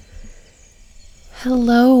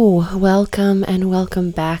Hello, welcome and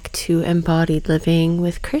welcome back to Embodied Living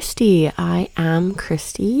with Christy. I am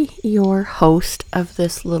Christy, your host of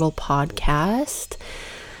this little podcast.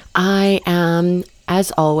 I am,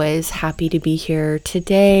 as always, happy to be here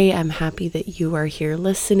today. I'm happy that you are here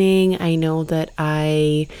listening. I know that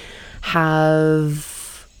I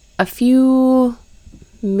have a few,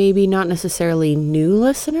 maybe not necessarily new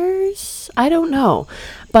listeners. I don't know,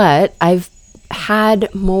 but I've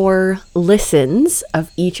had more listens of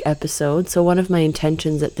each episode. So one of my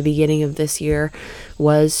intentions at the beginning of this year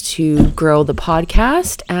was to grow the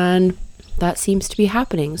podcast, and that seems to be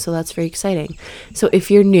happening. So that's very exciting. So if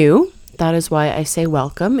you're new, that is why I say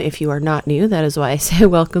welcome. If you are not new, that is why I say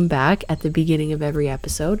welcome back at the beginning of every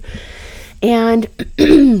episode. And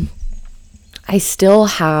I still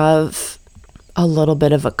have a little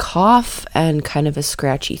bit of a cough and kind of a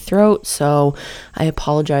scratchy throat, so I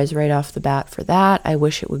apologize right off the bat for that. I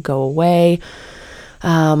wish it would go away,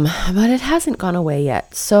 but it hasn't gone away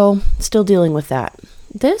yet, so still dealing with that.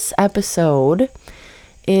 This episode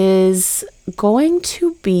is going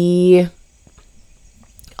to be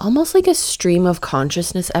almost like a stream of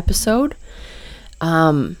consciousness episode,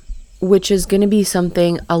 which is going to be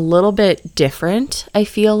something a little bit different, I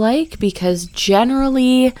feel like, because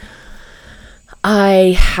generally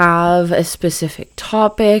I have a specific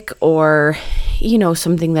topic or,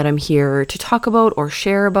 something that I'm here to talk about or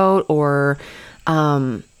share about or,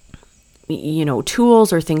 tools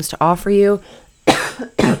or things to offer you.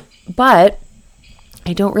 But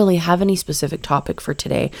I don't really have any specific topic for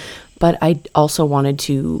today. But I also wanted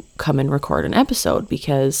to come and record an episode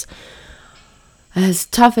because as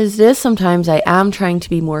tough as it is, sometimes I am trying to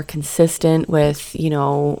be more consistent with,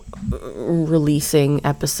 releasing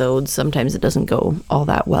episodes. Sometimes it doesn't go all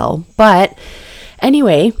that well. But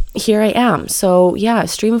anyway, here I am. So yeah,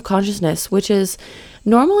 stream of consciousness, which is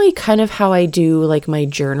normally kind of how I do like my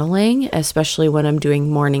journaling, especially when I'm doing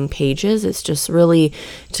morning pages. It's just really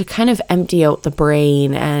to kind of empty out the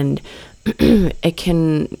brain, and it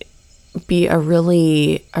can be a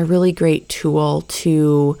really great tool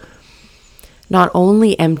to not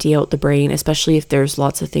only empty out the brain, especially if there's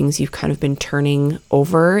lots of things you've kind of been turning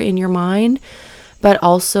over in your mind, but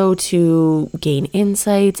also to gain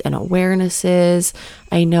insights and awarenesses.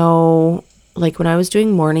 I know, like when I was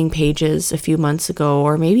doing morning pages a few months ago,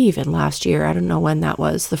 or maybe even last year, I don't know when that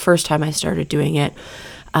was, the first time I started doing it.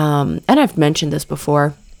 And I've mentioned this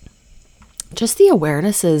before, just the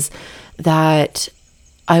awarenesses that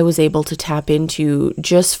I was able to tap into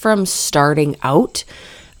just from starting out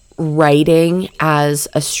writing as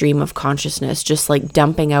a stream of consciousness, just like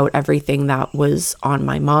dumping out everything that was on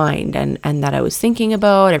my mind and that I was thinking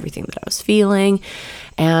about, everything that I was feeling.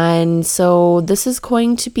 And so this is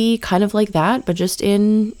going to be kind of like that, but just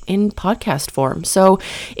in podcast form. So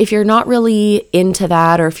if you're not really into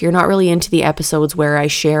that, or if you're not really into the episodes where I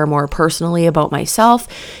share more personally about myself,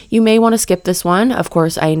 you may want to skip this one. Of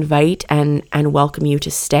course, I invite and welcome you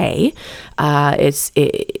to stay. It's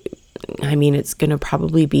going to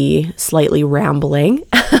probably be slightly rambling.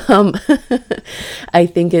 I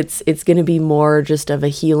think it's going to be more just of a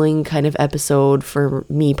healing kind of episode for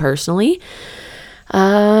me personally.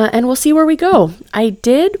 And we'll see where we go. I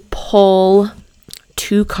did pull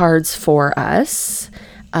 2 cards for us.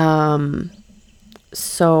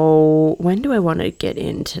 So when do I want to get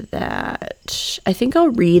into that? I think I'll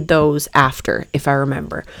read those after, if I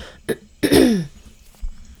remember.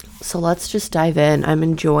 So let's just dive in. I'm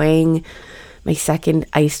enjoying my second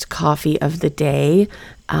iced coffee of the day.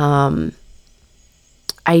 I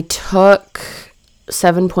took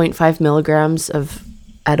 7.5 milligrams of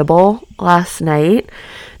edible last night.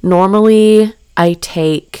 Normally I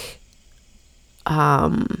take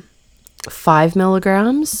 5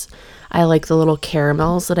 milligrams. I like the little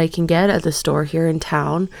caramels that I can get at the store here in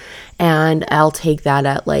town, and I'll take that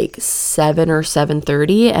at like 7 or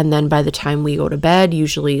 7:30, and then by the time we go to bed,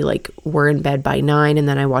 usually like we're in bed by 9, and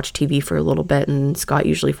then I watch TV for a little bit and Scott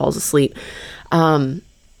usually falls asleep.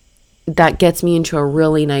 That gets me into a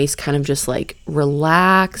really nice kind of just like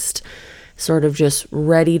relaxed, sort of just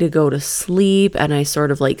ready to go to sleep, and I sort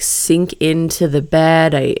of like sink into the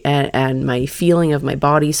bed. And my feeling of my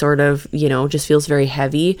body sort of, just feels very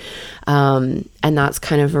heavy. And that's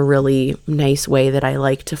kind of a really nice way that I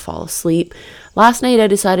like to fall asleep. Last night I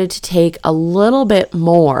decided to take a little bit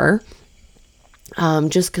more,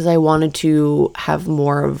 just because I wanted to have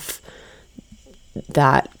more of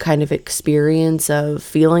that kind of experience of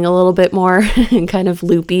feeling a little bit more kind of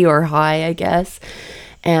loopy or high, I guess.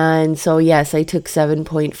 And so, yes, I took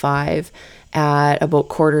 7.5 at about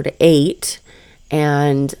 7:45,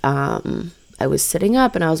 and I was sitting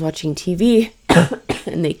up and I was watching TV,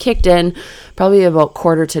 and they kicked in probably about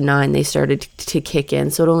 8:45. They started to kick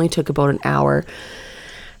in. So it only took about an hour.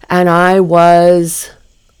 And I was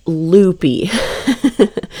loopy.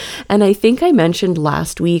 And I think I mentioned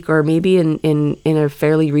last week, or maybe in a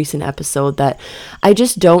fairly recent episode, that I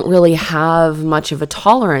just don't really have much of a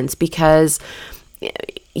tolerance because,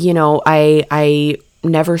 I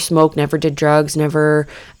never smoked, never did drugs, never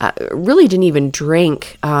really didn't even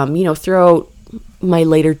drink, throughout my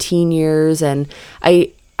later teen years. And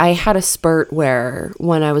I had a spurt where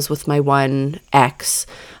when I was with my one ex,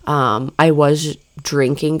 I was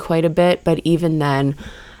drinking quite a bit, but even then,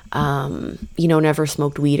 never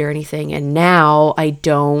smoked weed or anything. And now I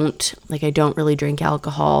don't really drink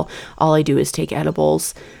alcohol. All I do is take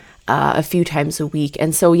edibles a few times a week.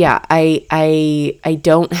 And so, yeah, I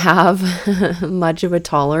don't have much of a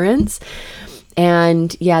tolerance.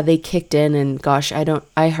 And yeah, they kicked in, and gosh,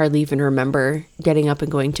 I hardly even remember getting up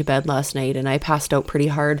and going to bed last night, and I passed out pretty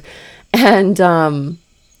hard. And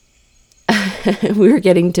we were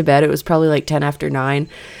getting to bed. It was probably like 9:10.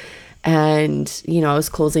 And, I was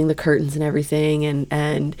closing the curtains and everything.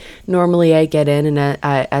 And normally I get in, and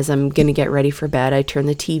as I'm going to get ready for bed, I turn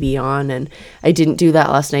the TV on, and I didn't do that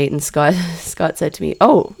last night. And Scott said to me,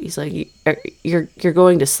 "Oh," he's like, you're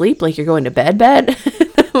going to sleep? Like you're going to bed?"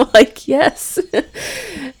 I'm like, "Yes."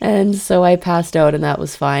 And so I passed out, and that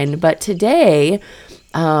was fine. But today,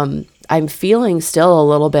 I'm feeling still a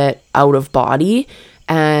little bit out of body,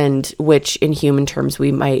 and which in human terms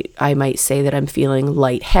I might say that I'm feeling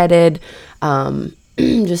lightheaded,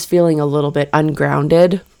 just feeling a little bit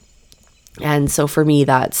ungrounded. And so for me,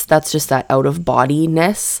 that's just that out of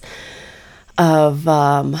bodiness of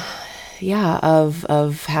how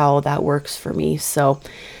that works for me. So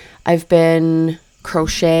I've been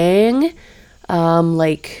crocheting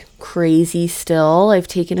like crazy still. I've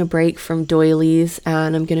taken a break from doilies,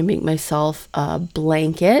 and I'm gonna make myself a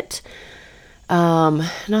blanket.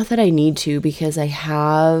 Not that I need to, because I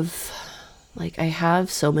have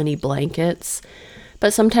so many blankets,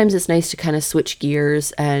 but sometimes it's nice to kind of switch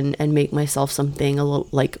gears and make myself something a little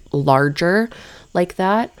like larger like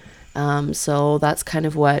that. So that's kind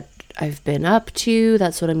of what I've been up to.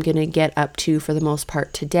 That's what I'm going to get up to for the most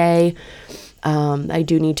part today. I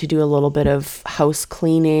do need to do a little bit of house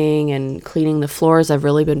cleaning and cleaning the floors. I've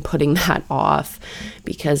really been putting that off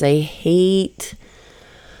because I hate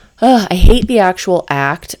the actual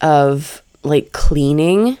act of like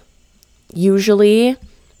cleaning usually.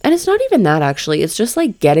 And it's not even that, actually. It's just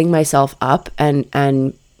like getting myself up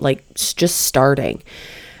and like just starting.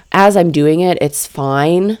 As I'm doing it, it's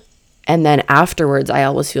fine. And then afterwards, I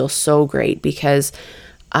always feel so great because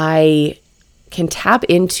I can tap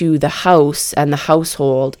into the house and the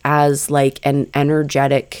household as like an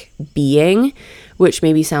energetic being, which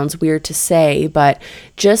maybe sounds weird to say, but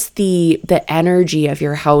just the energy of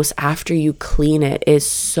your house after you clean it is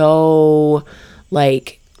so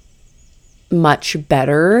like much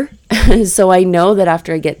better. So I know that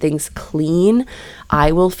after I get things clean,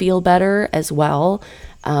 I will feel better as well.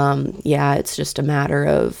 It's just a matter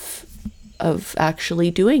of actually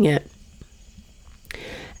doing it.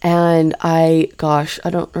 And I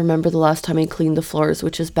don't remember the last time I cleaned the floors,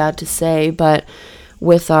 which is bad to say, but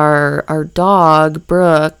with our dog,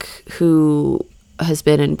 Brooke, who has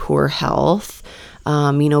been in poor health,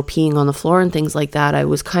 peeing on the floor and things like that, I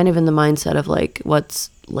was kind of in the mindset of what's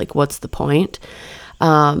the point?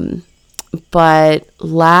 But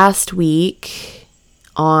last week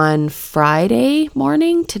on Friday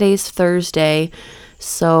morning, today's Thursday,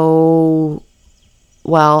 so,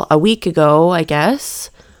 a week ago, I guess,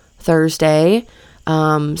 Thursday,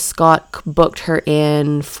 Scott booked her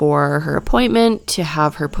in for her appointment to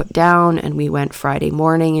have her put down, and we went Friday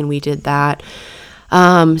morning and we did that.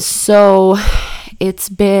 So it's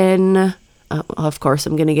been, of course,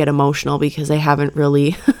 I'm going to get emotional because I haven't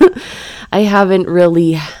really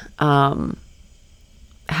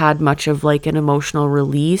had much of like an emotional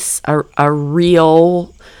release, a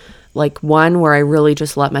real like one where I really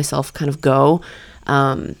just let myself kind of go.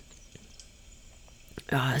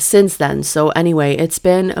 Since then. So anyway, it's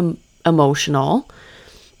been emotional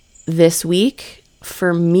this week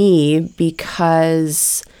for me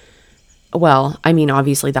because,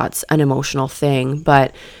 obviously that's an emotional thing,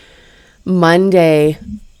 but Monday,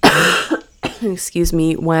 excuse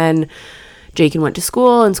me, when Jacob went to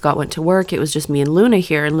school and Scott went to work, it was just me and Luna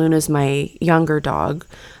here, and Luna's my younger dog.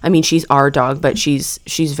 I mean, she's our dog, but she's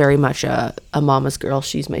very much a mama's girl.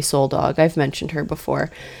 She's my soul dog. I've mentioned her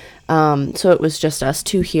before. So it was just us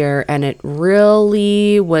two here, and it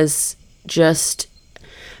really was just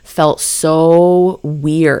felt so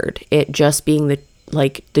weird. It just being the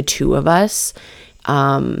two of us.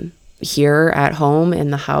 here at home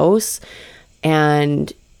in the house.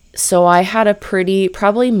 And so I had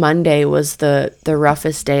probably Monday was the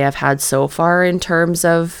roughest day I've had so far in terms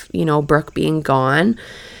of, Brooke being gone.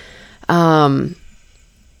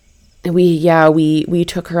 We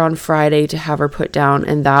took her on Friday to have her put down,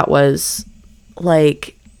 and that was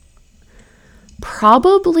like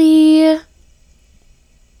probably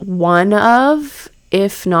one of,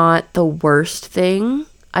 if not the worst thing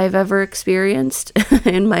I've ever experienced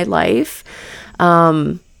in my life.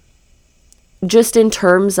 Just in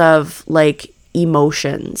terms of like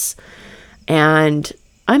emotions. And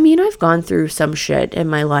I mean, I've gone through some shit in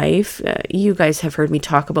my life. You guys have heard me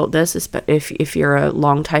talk about this, if you're a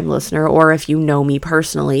longtime listener, or if you know me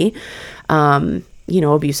personally.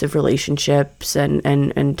 Abusive relationships and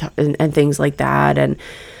things like that, and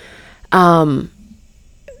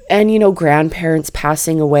grandparents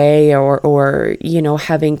passing away, or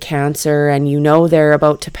having cancer, and they're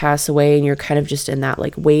about to pass away, and you're kind of just in that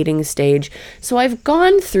like waiting stage. So I've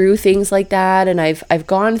gone through things like that, and I've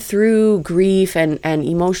gone through grief and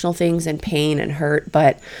emotional things and pain and hurt,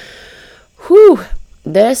 but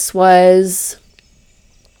this was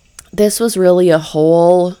really a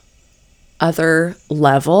whole other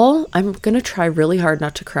level. I'm gonna try really hard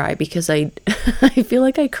not to cry, because I feel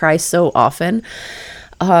like I cry so often.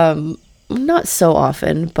 Not so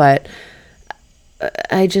often, but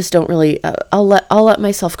I just don't really, I'll let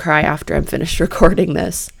myself cry after I'm finished recording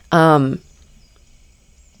this.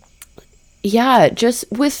 Just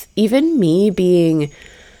with even me being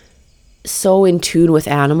so in tune with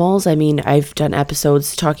animals. I mean, I've done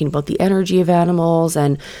episodes talking about the energy of animals,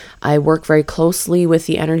 and I work very closely with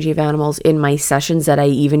the energy of animals in my sessions that I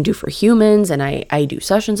even do for humans, and I do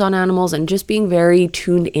sessions on animals, and just being very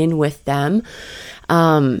tuned in with them.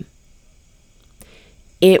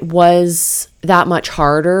 It was that much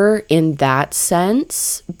harder in that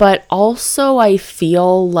sense, but also I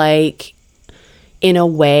feel like in a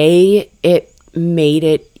way it made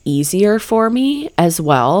it easier for me as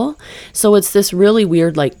well. So it's this really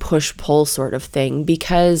weird like push-pull sort of thing,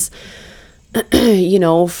 because of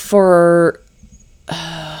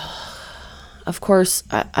course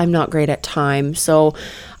I'm not great at time. So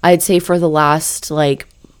I'd say for the last like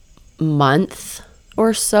month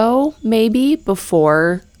or so, maybe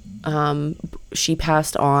before she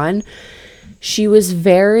passed on, she was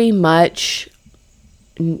very much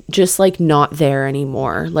just like not there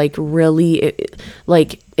anymore. Like really,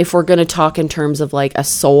 like if we're going to talk in terms of like a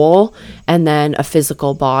soul and then a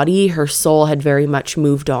physical body, her soul had very much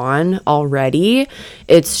moved on already.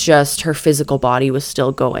 It's just her physical body was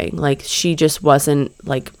still going. Like she just wasn't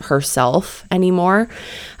like herself anymore.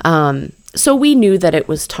 So we knew that it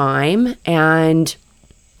was time. And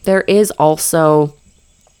there is also,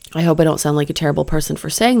 I hope I don't sound like a terrible person for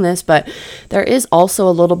saying this, but there is also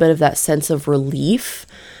a little bit of that sense of relief,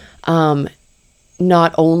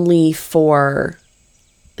 not only for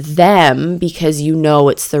them, because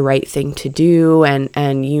it's the right thing to do, and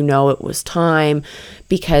it was time,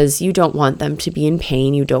 because you don't want them to be in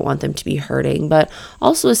pain, you don't want them to be hurting, but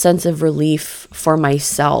also a sense of relief for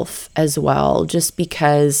myself as well, just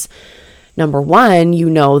because number one,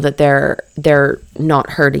 that they're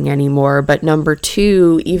not hurting anymore, but number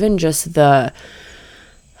two, even just the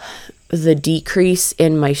decrease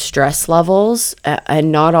in my stress levels,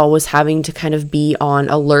 and not always having to kind of be on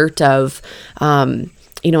alert of,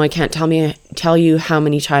 I can't tell you how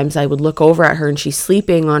many times I would look over at her and she's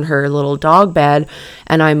sleeping on her little dog bed,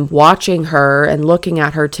 and I'm watching her and looking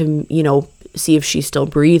at her to, see if she's still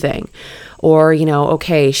breathing. Or,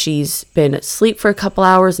 okay, she's been asleep for a couple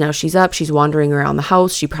hours, now she's up, she's wandering around the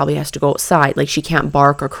house, she probably has to go outside. Like she can't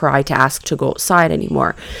bark or cry to ask to go outside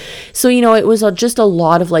anymore. So, it was just a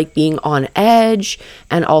lot of like being on edge,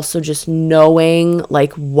 and also just knowing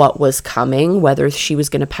like what was coming, whether she was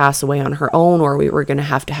going to pass away on her own or we were going to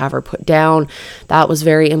have her put down. That was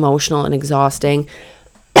very emotional and exhausting.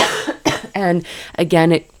 And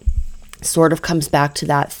again, it sort of comes back to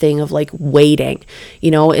that thing of like waiting,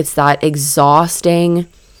 it's that exhausting,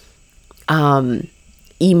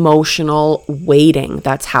 emotional waiting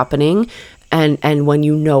that's happening, and when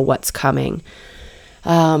what's coming.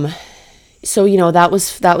 So, that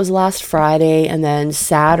was last Friday, and then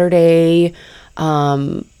Saturday,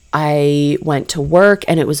 I went to work,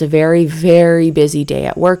 and it was a very, very busy day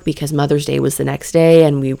at work because Mother's Day was the next day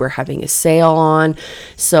and we were having a sale on.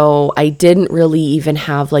 So I didn't really even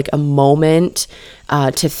have like a moment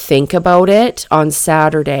to think about it on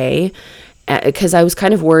Saturday, because I was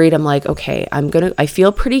kind of worried. I'm like, okay, I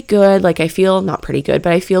feel pretty good. Like I feel not pretty good,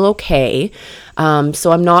 but I feel okay.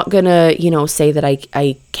 So I'm not gonna, say that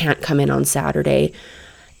I can't come in on Saturday.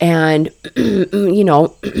 And,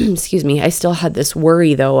 excuse me, I still had this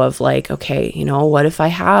worry though of like, okay, what if I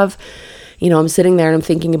have, I'm sitting there and I'm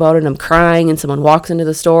thinking about it and I'm crying and someone walks into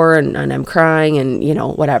the store and I'm crying and,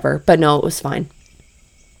 whatever. But no, it was fine.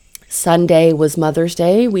 Sunday was Mother's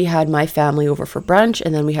Day. We had my family over for brunch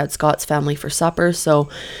and then we had Scott's family for supper. So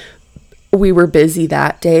we were busy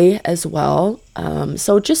that day as well.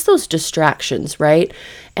 So just those distractions, right?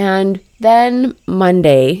 And then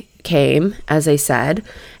Monday came, as I said,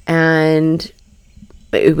 and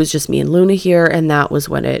it was just me and Luna here, and that was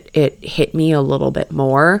when it hit me a little bit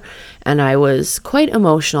more, and I was quite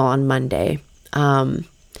emotional on Monday, and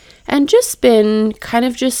just been kind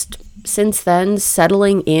of just since then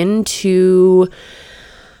settling into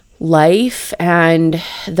life and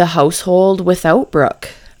the household without Brooke.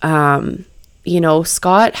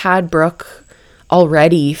 Scott had Brooke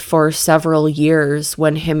already for several years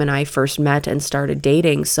when him and I first met and started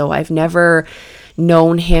dating. So I've never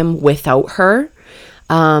known him without her.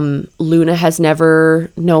 Luna has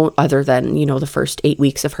never known, other than, the first 8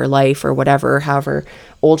 weeks of her life or whatever, however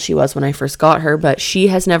old she was when I first got her, but she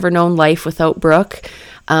has never known life without Brooke.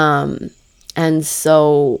 And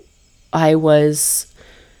so I was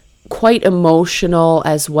quite emotional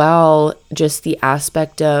as well, just the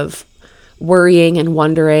aspect of worrying and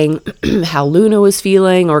wondering how Luna was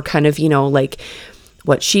feeling, or kind of, like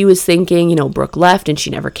what she was thinking. Brooke left and she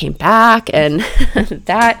never came back, and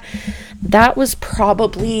that was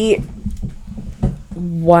probably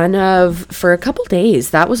for a couple days,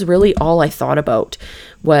 that was really all I thought about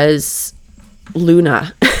was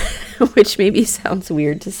Luna, which maybe sounds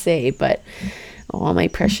weird to say, but oh, my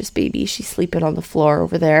precious baby, she's sleeping on the floor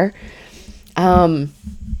over there.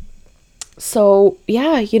 So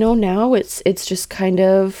yeah, now it's just kind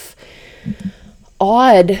of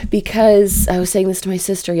odd, because I was saying this to my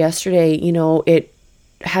sister yesterday, it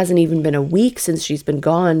hasn't even been a week since she's been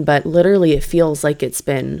gone, but literally it feels like it's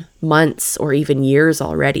been months or even years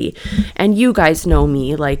already. And you guys know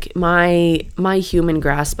me, like my human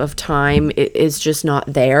grasp of time is just not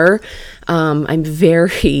there. I'm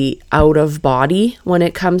very out of body when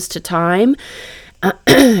it comes to time.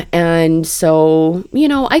 And so,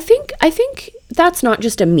 I think that's not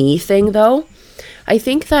just a me thing though. I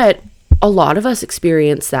think that a lot of us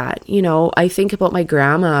experience that. I think about my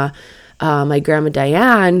grandma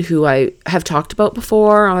Diane, who I have talked about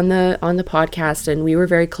before on the podcast, and we were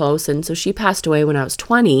very close. And so she passed away when I was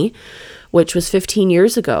 20, which was 15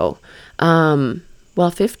 years ago.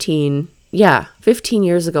 15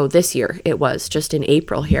 years ago this year. It was just in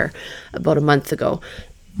April here, about a month ago.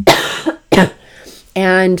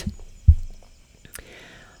 And,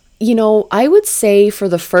 I would say for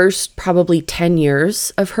the first probably 10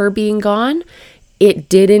 years of her being gone, it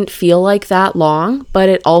didn't feel like that long, but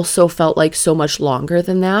it also felt like so much longer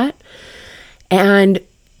than that. And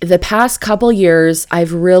the past couple years,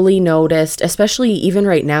 I've really noticed, especially even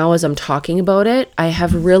right now as I'm talking about it, I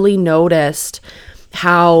have really noticed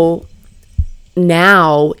how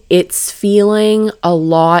now it's feeling a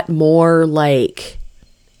lot more like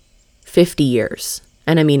 50 years.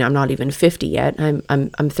 And I mean, I'm not even 50 yet. I'm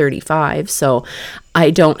 35, so I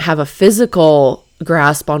don't have a physical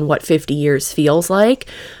grasp on what 50 years feels like,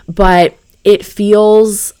 but it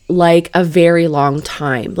feels like a very long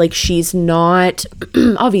time. Like, she's not,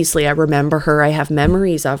 obviously I remember her, I have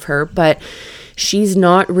memories of her, but she's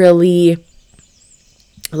not really,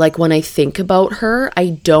 like, when I think about her, I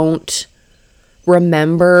don't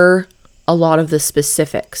remember a lot of the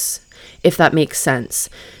specifics, if that makes sense.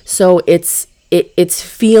 So it's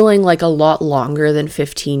feeling like a lot longer than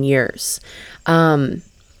 15 years.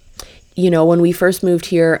 When we first moved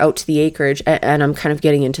here out to the acreage, and I'm kind of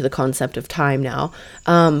getting into the concept of time now.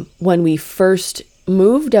 When we first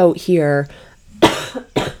moved out here,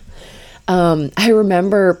 I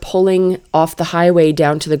remember pulling off the highway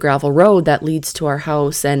down to the gravel road that leads to our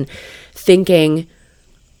house and thinking,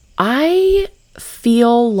 I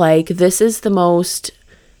feel like this is the most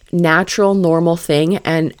natural, normal thing,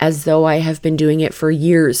 and as though I have been doing it for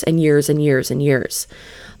years and years and years and years.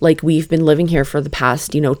 Like, we've been living here for the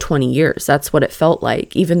past, 20 years. That's what it felt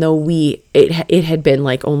like, even though it had been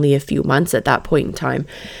like only a few months at that point in time.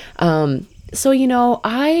 So,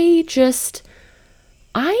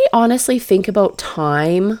 I honestly think about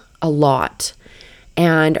time a lot,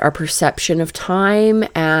 and our perception of time,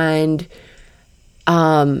 and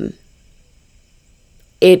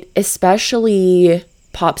it especially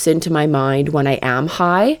pops into my mind when I am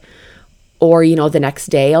high, or, the next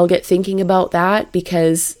day I'll get thinking about that,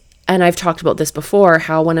 because, and I've talked about this before,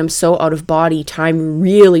 how when I'm so out of body, time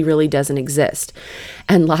really, really doesn't exist.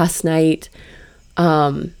 And last night,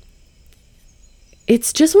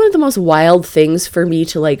 it's just one of the most wild things for me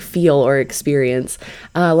to like feel or experience.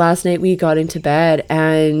 Last night we got into bed,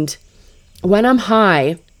 and when I'm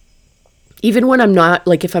high, even when I'm not,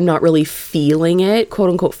 like if I'm not really feeling it, quote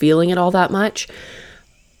unquote, feeling it all that much.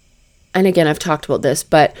 And again, I've talked about this,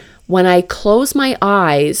 but when I close my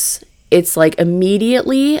eyes, it's like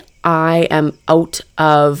immediately I am out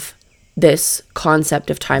of this concept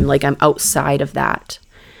of time. Like I'm outside of that.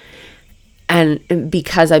 And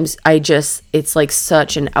because it's like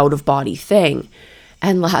such an out of body thing.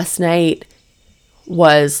 And last night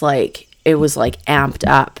was like, it was like amped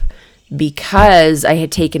up because I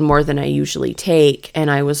had taken more than I usually take,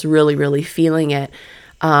 and I was really, really feeling it.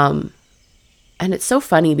 And it's so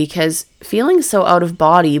funny because feeling so out of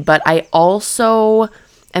body, but I also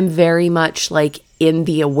am very much like in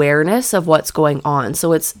the awareness of what's going on.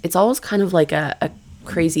 So it's always kind of like a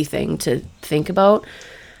crazy thing to think about.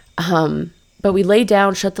 But we laid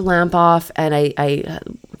down, shut the lamp off, and I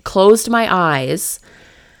closed my eyes,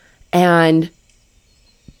 and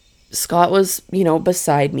Scott was,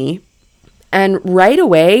 beside me. And right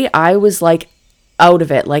away, I was like out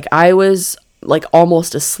of it. Like I was like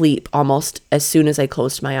almost asleep, almost as soon as I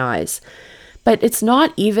closed my eyes. But it's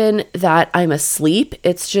not even that I'm asleep.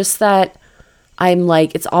 It's just that I'm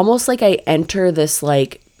like, it's almost like I enter this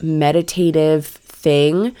like meditative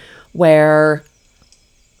thing where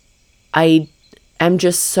I am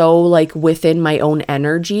just so like within my own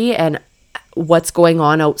energy, and what's going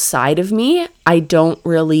on outside of me, I don't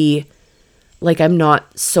really, like I'm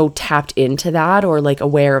not so tapped into that or like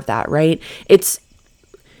aware of that, right? It's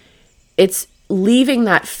leaving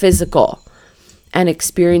that physical and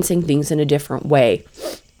experiencing things in a different way.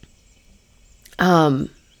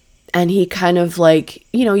 And he kind of like,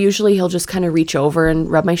 usually he'll just kind of reach over and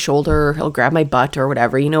rub my shoulder, or he'll grab my butt or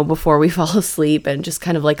whatever, before we fall asleep, and just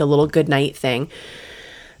kind of like a little good night thing.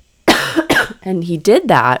 And he did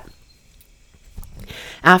that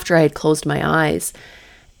after I had closed my eyes.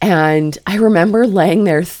 And I remember laying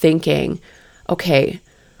there thinking, okay,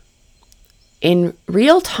 in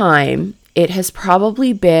real time, it has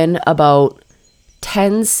probably been about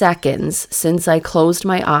 10 seconds since I closed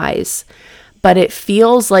my eyes, but it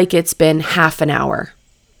feels like it's been half an hour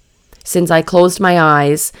since I closed my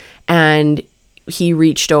eyes and he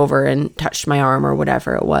reached over and touched my arm or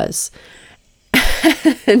whatever it was.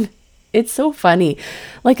 And it's so funny.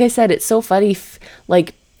 Like I said, it's so funny,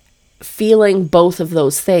 like feeling both of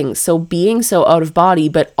those things. So being so out of body,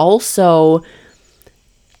 but also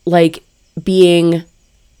like being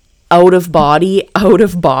out of body,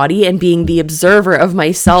 and being the observer of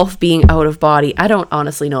myself being out of body. I don't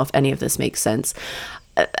honestly know if any of this makes sense.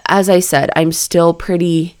 As I said, I'm still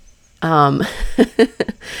pretty, I'm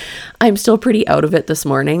still pretty out of it this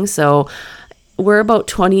morning. So we're about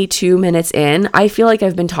 22 minutes in. I feel like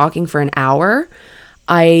I've been talking for an hour.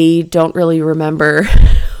 I don't really remember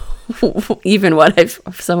even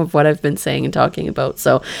some of what I've been saying and talking about.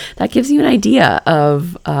 So that gives you an idea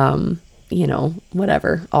of,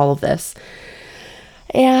 whatever, all of this.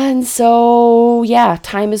 And so, yeah,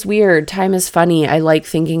 time is weird. Time is funny. I like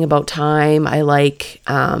thinking about time. I like,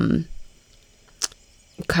 kind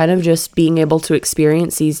of just being able to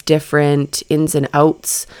experience these different ins and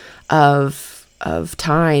outs of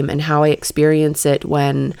time, and how I experience it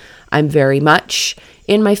when I'm very much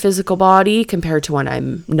in my physical body compared to when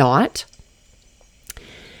I'm not.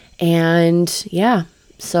 And yeah,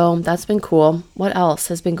 so that's been cool. What else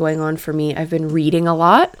has been going on for me? I've been reading a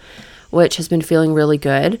lot, which has been feeling really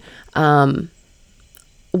good. When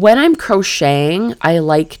I'm crocheting, I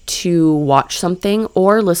like to watch something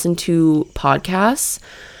or listen to podcasts.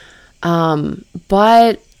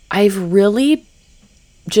 But I've really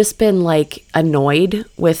just been like annoyed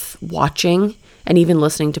with watching and even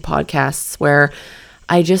listening to podcasts where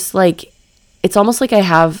I just like, it's almost like I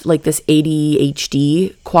have like this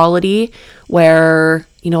ADHD quality where,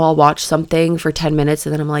 I'll watch something for 10 minutes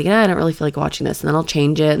and then I'm like, I don't really feel like watching this. And then I'll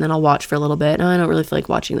change it and then I'll watch for a little bit. No, I don't really feel like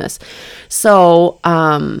watching this. So,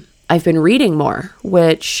 I've been reading more,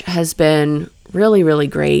 which has been really, really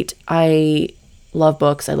great. I love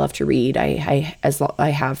books. I love to read. I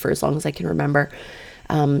have for as long as I can remember.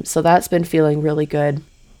 So that's been feeling really good.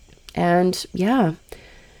 And yeah,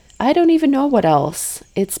 I don't even know what else.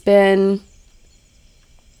 It's been,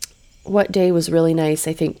 what day was really nice?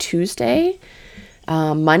 I think Tuesday.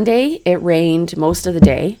 Monday, it rained most of the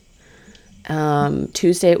day.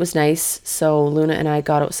 Tuesday, it was nice. So Luna and I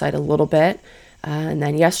got outside a little bit. And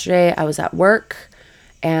then yesterday, I was at work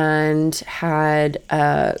and had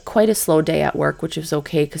quite a slow day at work, which was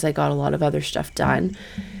okay because I got a lot of other stuff done.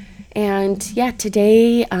 And yeah,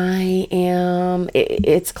 today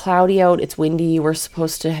it's cloudy out, it's windy. We're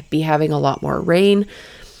supposed to be having a lot more rain.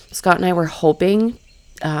 Scott and I were hoping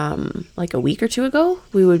like a week or two ago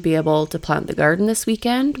we would be able to plant the garden this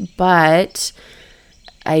weekend, but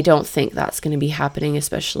I don't think that's going to be happening,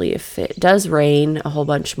 especially if it does rain a whole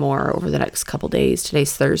bunch more over the next couple days.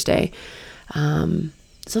 Today's Thursday.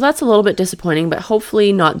 So that's a little bit disappointing, but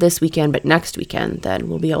hopefully not this weekend, but next weekend, then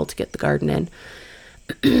we'll be able to get the garden in.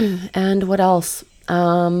 And what else?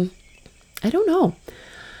 I don't know.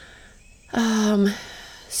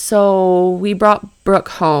 So we brought Brooke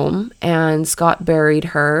home and Scott buried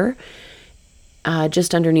her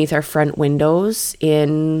just underneath our front windows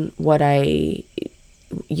in what I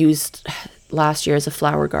used last year as a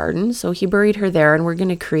flower garden. So he buried her there, and we're going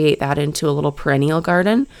to create that into a little perennial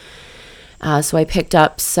garden. So I picked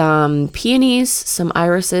up some peonies, some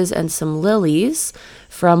irises, and some lilies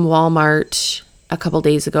from Walmart a couple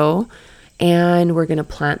days ago, and we're going to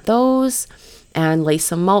plant those and lay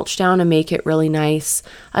some mulch down and make it really nice.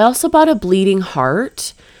 I also bought a bleeding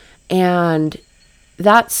heart, and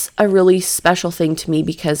that's a really special thing to me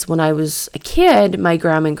because when I was a kid, my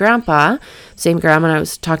grandma and grandpa, same grandma I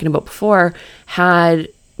was talking about before, had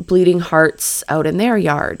bleeding hearts out in their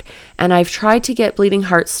yard. And I've tried to get bleeding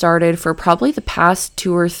hearts started for probably the past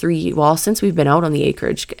 2 or 3, well, since we've been out on the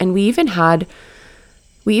acreage. And we even had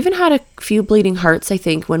a few bleeding hearts, I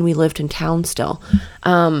think, when we lived in town still.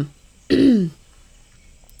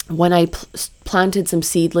 When I planted some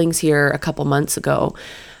seedlings here a couple months ago,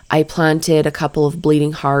 I planted a couple of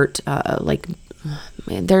bleeding heart,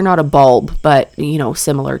 they're not a bulb, but,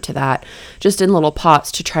 similar to that, just in little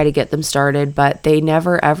pots to try to get them started, but they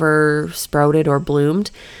never ever sprouted or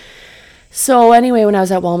bloomed. So anyway, when I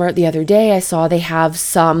was at Walmart the other day, I saw they have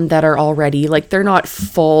some that are already, they're not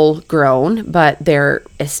full grown, but they're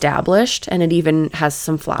established, and it even has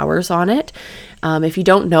some flowers on it. If you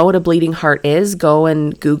don't know what a bleeding heart is, go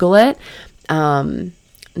and Google it.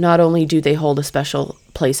 Not only do they hold a special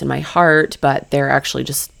place in my heart, but they're actually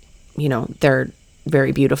just, they're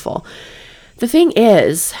very beautiful. The thing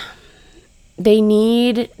is, they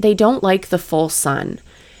don't like the full sun.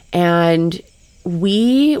 And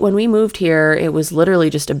when we moved here, it was literally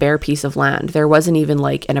just a bare piece of land. There wasn't even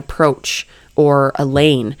an approach or a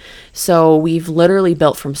lane. So we've literally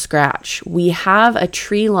built from scratch. We have a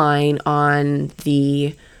tree line on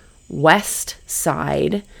the west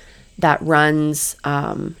side that runs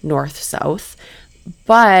north-south,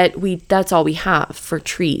 but that's all we have for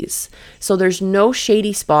trees. So there's no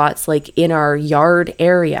shady spots in our yard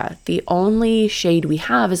area. The only shade we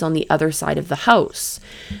have is on the other side of the house,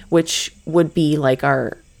 which would be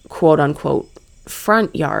our quote-unquote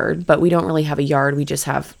front yard, but we don't really have a yard. We just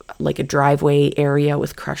have a driveway area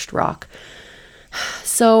with crushed rock.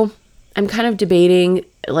 So I'm kind of debating,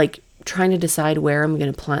 trying to decide where I'm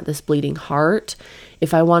going to plant this bleeding heart.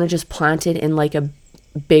 If I want to just plant it in a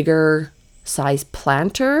bigger size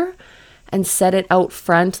planter and set it out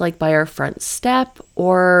front, by our front step,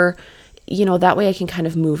 or, that way I can kind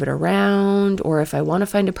of move it around, or if I want to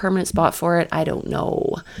find a permanent spot for it, I don't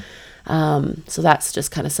know. So that's just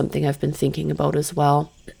kind of something I've been thinking about as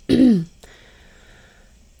well.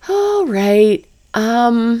 All right.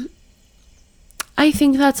 I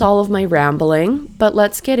think that's all of my rambling, but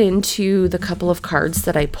let's get into the couple of cards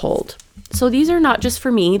that I pulled. So these are not just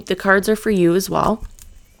for me, the cards are for you as well.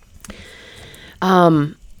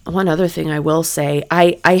 One other thing I will say,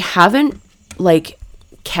 I haven't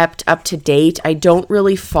kept up to date. I don't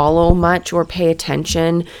really follow much or pay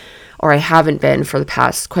attention, or I haven't been for the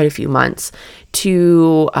past quite a few months,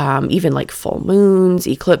 to even full moons,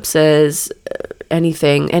 eclipses, any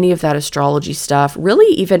of that astrology stuff,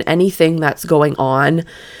 really even anything that's going on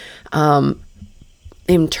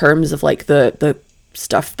in terms of the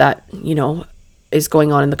stuff that, is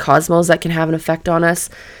going on in the cosmos that can have an effect on us.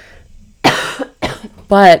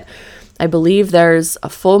 But I believe there's a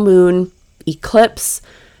full moon eclipse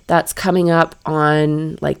that's coming up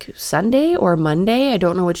on Sunday or Monday. I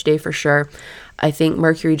don't know which day for sure. I think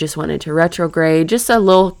Mercury just went into retrograde. Just a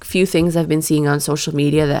little few things I've been seeing on social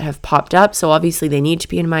media that have popped up. So obviously they need to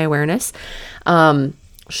be in my awareness.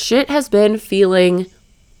 Shit has been feeling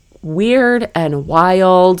weird and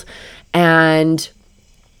wild and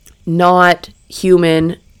not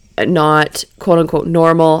human, not quote unquote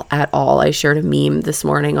normal at all. I shared a meme this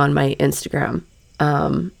morning on my Instagram.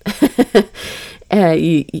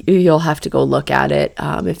 You'll have to go look at it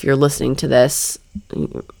if you're listening to this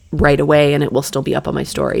right away, and it will still be up on my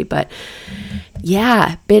story. But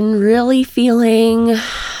yeah, been really feeling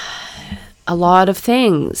a lot of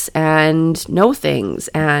things and no things,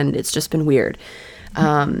 and it's just been weird.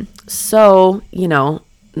 So,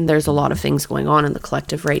 there's a lot of things going on in the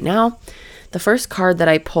collective right now. The first card that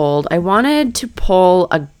I pulled, I wanted to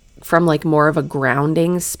pull from like more of a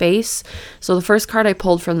grounding space. So the first card I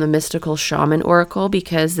pulled from the Mystical Shaman Oracle,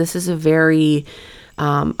 because this is a very,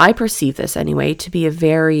 I perceive this anyway, to be a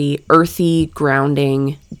very earthy,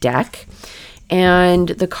 grounding deck. And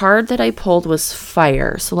the card that I pulled was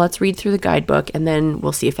Fire. So let's read through the guidebook and then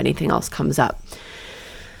we'll see if anything else comes up.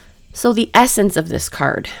 So the essence of this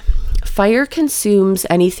card: fire consumes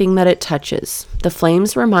anything that it touches. The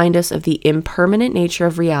flames remind us of the impermanent nature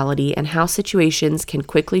of reality and how situations can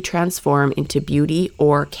quickly transform into beauty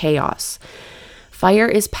or chaos. Fire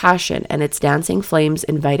is passion, and its dancing flames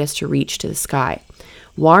invite us to reach to the sky.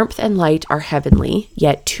 Warmth and light are heavenly,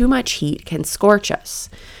 yet too much heat can scorch us.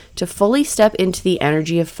 To fully step into the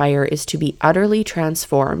energy of fire is to be utterly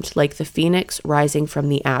transformed, like the phoenix rising from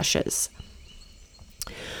the ashes.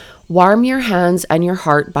 Warm your hands and your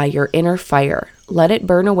heart by your inner fire. Let it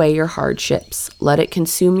burn away your hardships. Let it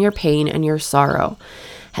consume your pain and your sorrow.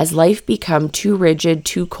 Has life become too rigid,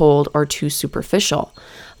 too cold, or too superficial?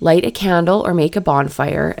 Light a candle or make a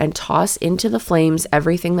bonfire and toss into the flames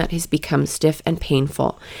everything that has become stiff and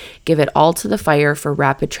painful. Give it all to the fire for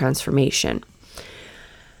rapid transformation.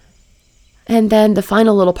 And then the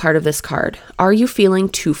final little part of this card: are you feeling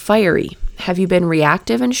too fiery? Have you been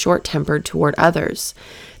reactive and short-tempered toward others?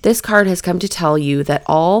 This card has come to tell you that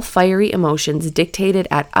all fiery emotions dictated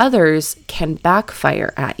at others can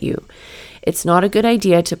backfire at you. It's not a good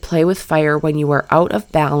idea to play with fire when you are out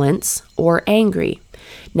of balance or angry.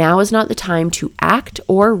 Now is not the time to act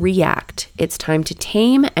or react. It's time to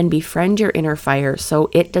tame and befriend your inner fire so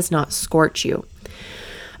it does not scorch you.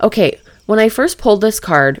 Okay, when I first pulled this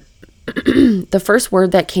card, the first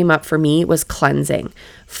word that came up for me was cleansing.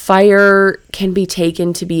 Fire can be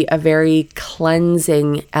taken to be a very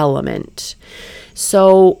cleansing element.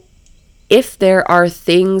 So if there are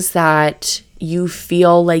things that you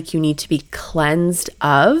feel like you need to be cleansed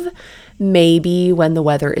of, maybe when the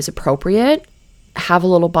weather is appropriate, have a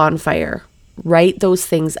little bonfire. Write those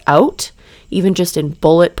things out, even just in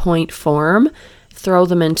bullet point form, throw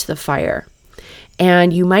them into the fire.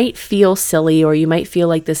 And you might feel silly, or you might feel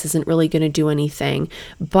like this isn't really going to do anything,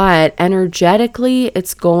 but energetically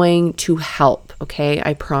it's going to help, okay?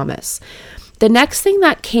 I promise. The next thing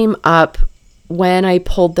that came up when I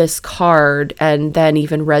pulled this card and then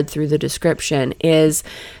even read through the description is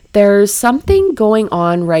there's something going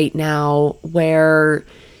on right now where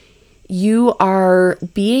you are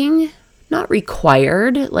being not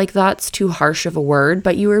required, like that's too harsh of a word,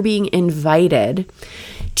 but you are being invited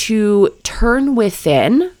to turn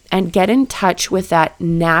within and get in touch with that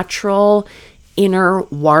natural inner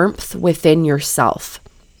warmth within yourself.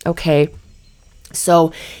 Okay.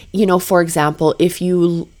 So, for example, if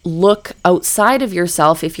you look outside of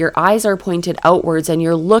yourself, if your eyes are pointed outwards and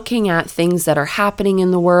you're looking at things that are happening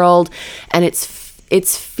in the world and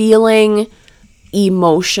it's feeling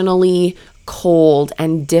emotionally cold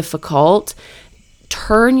and difficult,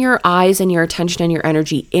 turn your eyes and your attention and your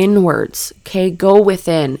energy inwards. Okay, go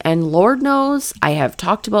within. And Lord knows, I have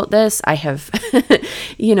talked about this. I have,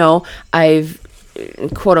 I've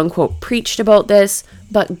quote unquote preached about this,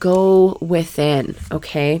 but go within.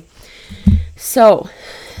 Okay. So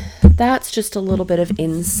that's just a little bit of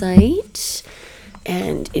insight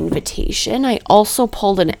and invitation. I also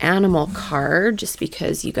pulled an animal card just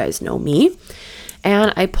because you guys know me,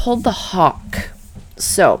 and I pulled the hawk.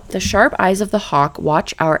 So, the sharp eyes of the hawk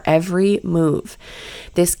watch our every move.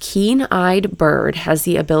 This keen-eyed bird has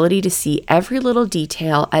the ability to see every little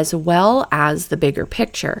detail as well as the bigger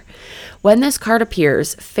picture. When this card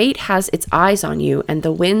appears, fate has its eyes on you and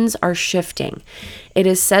the winds are shifting. It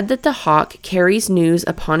is said that the hawk carries news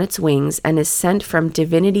upon its wings and is sent from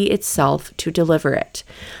divinity itself to deliver it.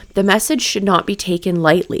 The message should not be taken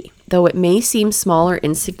lightly. Though it may seem small or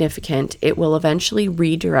insignificant, it will eventually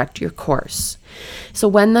redirect your course. So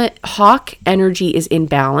when the hawk energy is in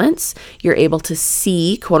balance, you're able to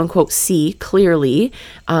see, quote unquote, see clearly,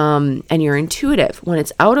 and you're intuitive. When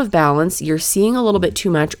it's out of balance, you're seeing a little bit too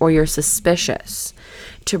much or you're suspicious.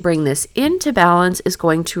 To bring this into balance is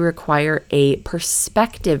going to require a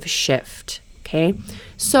perspective shift. Okay,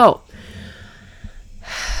 so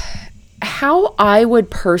how I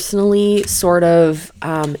would personally sort of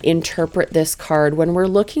interpret this card when we're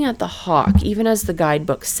looking at the hawk, even as the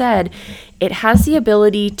guidebook said, it has the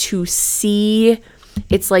ability to see.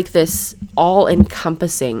 It's like this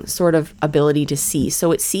all-encompassing sort of ability to see.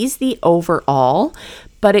 So it sees the overall,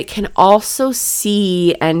 but it can also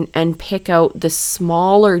see and pick out the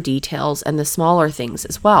smaller details and the smaller things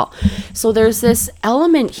as well. So there's this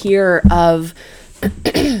element here of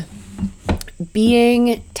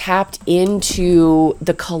being tapped into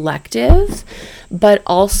the collective, but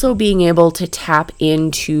also being able to tap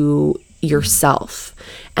into yourself.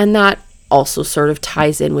 And that also sort of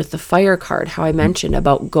ties in with the fire card, how I mentioned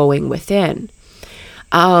about going within.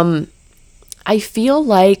 I feel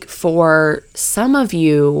like for some of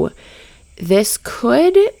you, this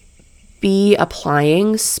could be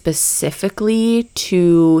applying specifically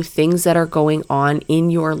to things that are going on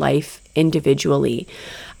in your life individually.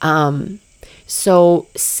 So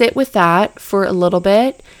sit with that for a little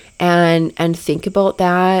bit and think about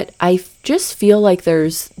that. I just feel like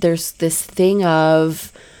there's this thing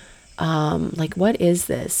of like, what is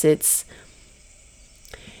this?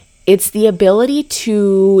 It's the ability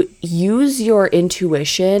to use your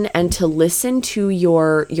intuition and to listen to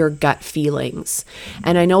your gut feelings.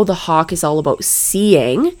 And I know the hawk is all about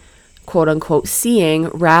seeing, quote unquote, seeing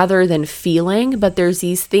rather than feeling, but there's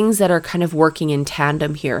these things that are kind of working in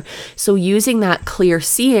tandem here. So using that clear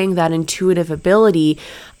seeing, that intuitive ability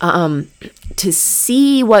to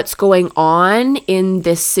see what's going on in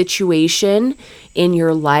this situation in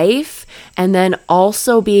your life, and then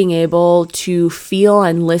also being able to feel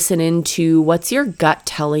and listen into what's your gut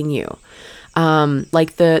telling you.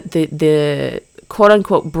 Like the quote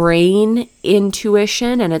unquote brain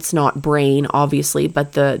intuition, and it's not brain obviously,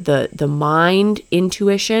 but the mind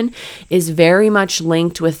intuition is very much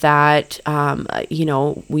linked with that.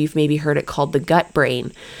 We've maybe heard it called the gut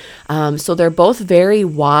brain. So they're both very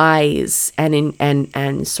wise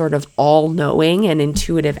and sort of all-knowing and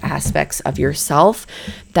intuitive aspects of yourself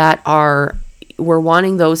that we're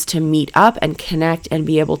wanting those to meet up and connect and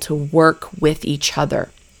be able to work with each other.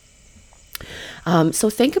 So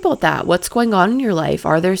think about that. What's going on in your life?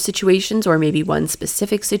 Are there situations, or maybe one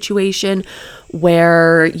specific situation,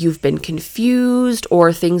 where you've been confused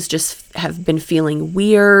or things just have been feeling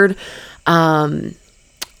weird,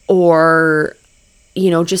 or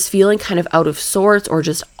just feeling kind of out of sorts or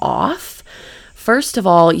just off? First of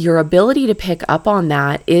all, your ability to pick up on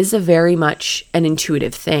that is a very much an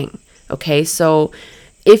intuitive thing. Okay, so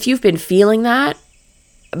if you've been feeling that,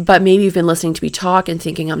 but maybe you've been listening to me talk and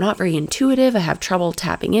thinking, I'm not very intuitive, I have trouble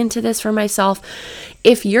tapping into this for myself.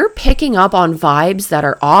 If you're picking up on vibes that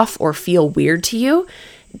are off or feel weird to you,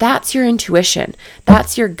 that's your intuition.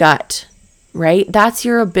 That's your gut, right? That's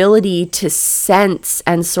your ability to sense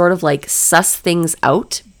and sort of like suss things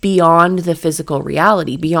out beyond the physical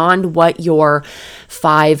reality, beyond what your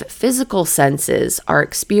 5 physical senses are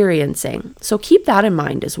experiencing. So keep that in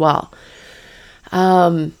mind as well.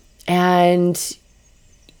 And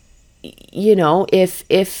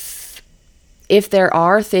if there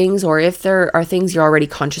are things, or if there are things you're already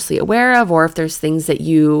consciously aware of, or if there's things that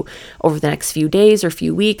you over the next few days or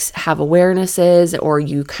few weeks have awarenesses, or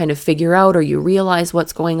you kind of figure out or you realize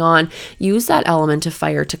what's going on, use that element of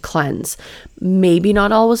fire to cleanse. Maybe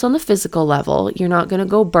not always on the physical level. You're not going to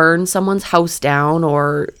go burn someone's house down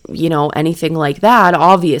or, anything like that.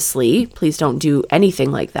 Obviously, please don't do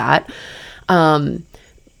anything like that.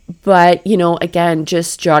 But, again,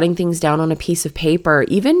 just jotting things down on a piece of paper,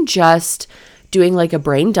 even just doing like a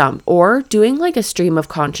brain dump or doing like a stream of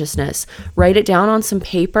consciousness, write it down on some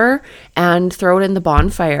paper and throw it in the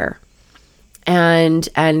bonfire and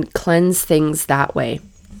cleanse things that way.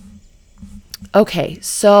 Okay,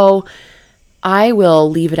 so I will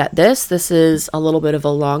leave it at this. This is a little bit of a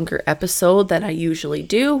longer episode than I usually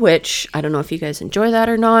do, which I don't know if you guys enjoy that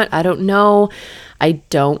or not. I don't know.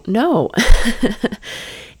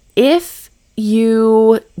 If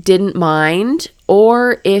you didn't mind,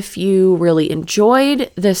 or if you really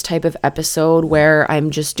enjoyed this type of episode where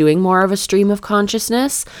I'm just doing more of a stream of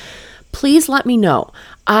consciousness, please let me know.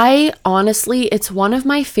 I honestly, it's one of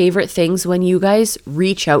my favorite things when you guys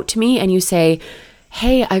reach out to me and you say,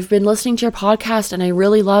 hey, I've been listening to your podcast and I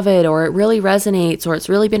really love it, or it really resonates, or it's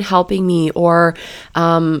really been helping me, or,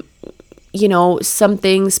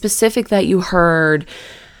 something specific that you heard.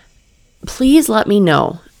 Please let me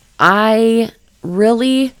know. I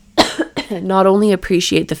really not only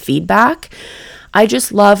appreciate the feedback, I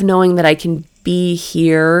just love knowing that I can be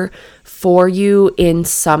here for you in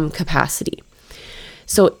some capacity.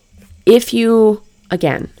 So if you,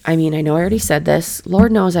 again, I know I already said this,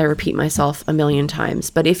 Lord knows I repeat myself a million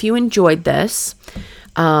times, but if you enjoyed this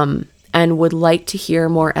and would like to hear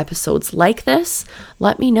more episodes like this,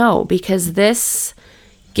 let me know, because this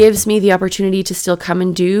gives me the opportunity to still come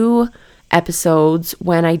and do episodes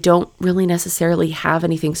when I don't really necessarily have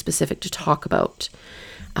anything specific to talk about.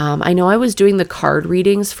 I know I was doing the card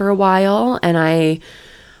readings for a while, and I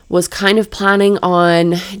was kind of planning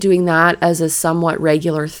on doing that as a somewhat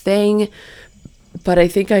regular thing, but I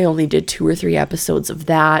think I only did 2 or 3 episodes of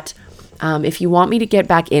that. If you want me to get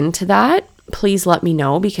back into that, please let me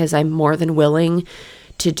know, because I'm more than willing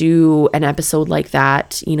to do an episode like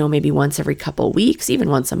that, maybe once every couple weeks, even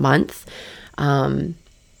once a month.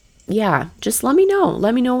 Yeah, just let me know.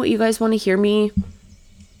 Let me know what you guys want to hear me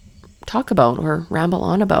talk about or ramble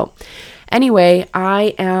on about. Anyway,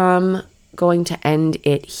 I am going to end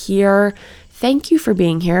it here. Thank you for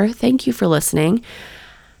being here. Thank you for listening.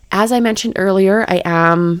 As I mentioned earlier, I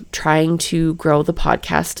am trying to grow the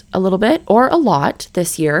podcast a little bit, or a lot,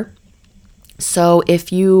 this year. So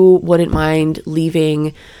if you wouldn't mind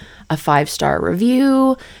leaving a 5-star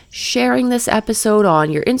review, sharing this episode on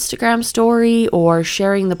your Instagram story, or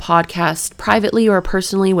sharing the podcast privately or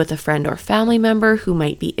personally with a friend or family member who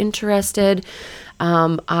might be interested,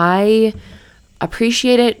 I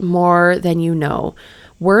appreciate it more than you know.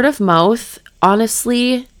 Word of mouth,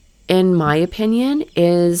 honestly, in my opinion,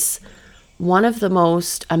 is one of the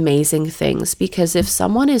most amazing things, because if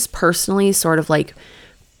someone is personally sort of like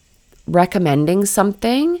recommending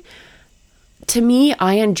something, to me,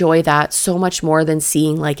 I enjoy that so much more than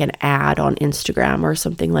seeing like an ad on Instagram or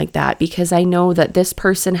something like that, because I know that this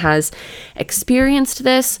person has experienced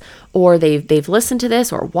this, or they've listened to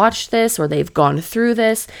this or watched this, or they've gone through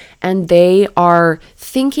this, and they are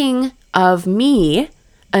thinking of me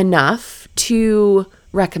enough to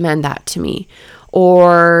recommend that to me.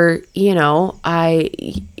 Or,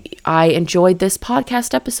 I enjoyed this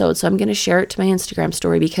podcast episode, so I'm going to share it to my Instagram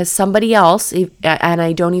story, because somebody else, and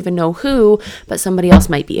I don't even know who, but somebody else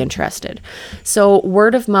might be interested. So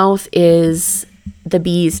word of mouth is the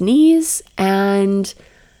bee's knees, and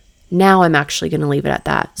now I'm actually going to leave it at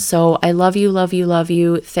that. So I love you, love you, love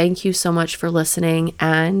you. Thank you so much for listening,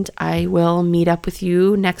 and I will meet up with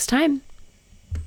you next time.